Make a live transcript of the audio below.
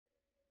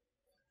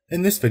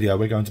In this video,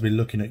 we're going to be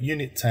looking at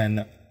Unit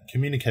 10,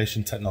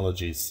 Communication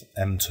Technologies,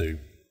 M2.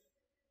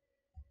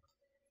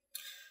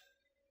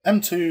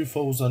 M2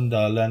 falls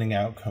under Learning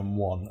Outcome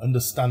 1,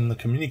 Understand the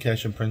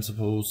Communication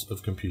Principles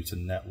of Computer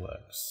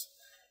Networks.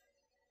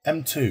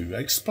 M2,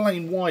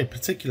 explain why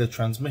particular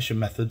transmission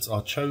methods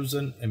are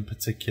chosen in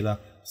particular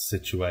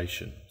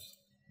situations.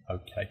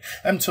 Okay,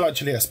 M2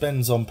 actually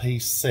expands on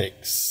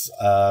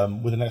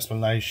P6 with an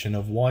explanation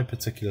of why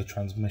particular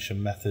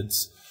transmission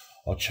methods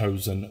are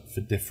chosen for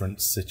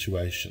different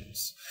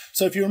situations.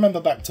 So if you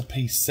remember back to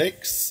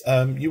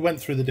P6, you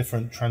went through the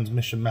different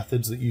transmission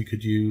methods that you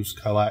could use: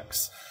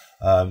 coax,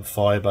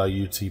 fiber,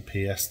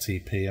 UTP,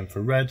 STP,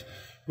 infrared,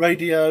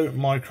 radio,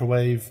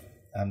 microwave,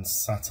 and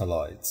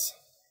satellites.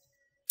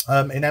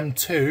 In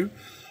M2,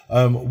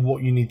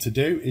 what you need to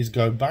do is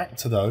go back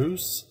to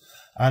those,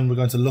 and we're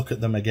going to look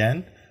at them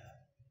again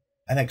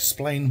and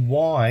explain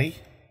why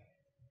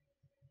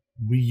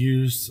we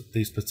use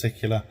these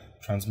particular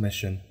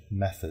transmission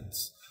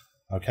methods.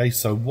 Okay,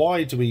 so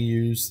why do we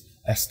use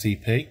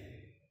STP?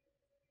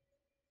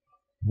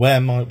 Where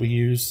might we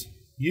use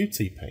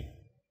UTP?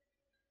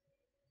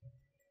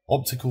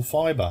 Optical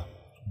fiber.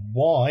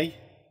 Why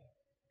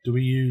do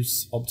we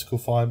use optical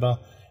fiber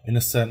in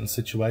a certain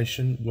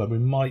situation where we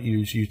might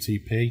use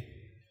UTP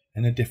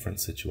in a different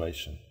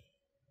situation?